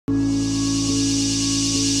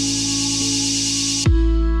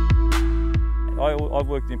I've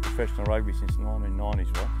worked in professional rugby since the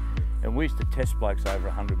 1990s, right? And we used to test blokes over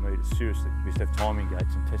 100 metres, seriously. We used to have timing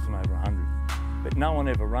gates and test them over 100. But no one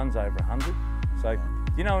ever runs over 100. So,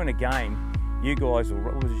 you know, in a game, you guys will,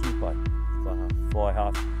 what position you play? Fly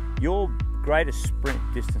half. Your greatest sprint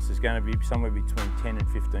distance is going to be somewhere between 10 and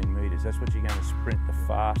 15 metres. That's what you're going to sprint the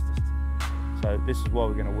fastest. So this is why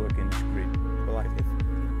we're going to work in this grid. But like if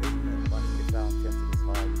our intensity is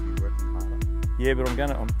higher, you'd be working harder. Yeah, but I'm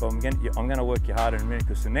going to work you harder in a minute,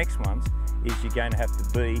 because the next ones is you're going to have to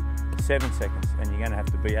be 7 seconds, and you're going to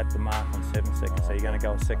have to be at the mark on 7 seconds. So you're going to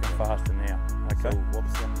go a second faster now. Okay. So what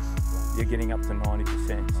percent? You're getting up to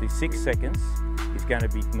 90%. See, 6 seconds is going to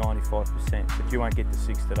be 95%, but you won't get to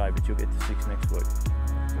 6 today, but you'll get to 6 next week.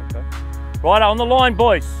 Okay. Right, on the line,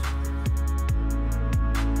 boys.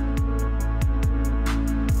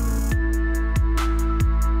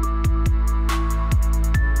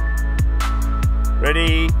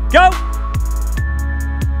 Ready, go!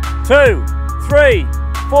 2, 3,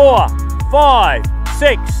 4, 5,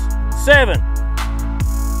 6, 7.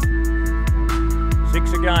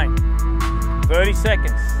 6 again. 30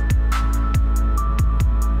 seconds.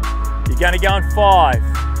 You're going to go in 5.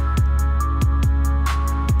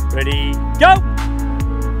 Ready, go!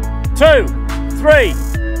 2, 3,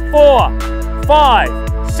 4,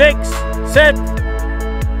 5, 6, 7.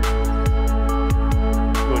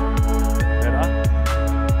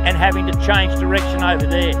 And having to change direction over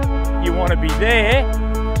there. You want to be there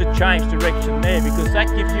to change direction there, because that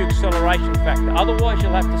gives you acceleration factor. Otherwise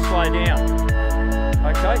you'll have to slow down.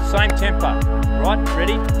 Okay, same tempo. Right,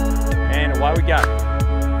 ready? And away we go.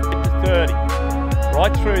 Get to 30.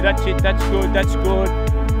 Right through, that's it, that's good, that's good.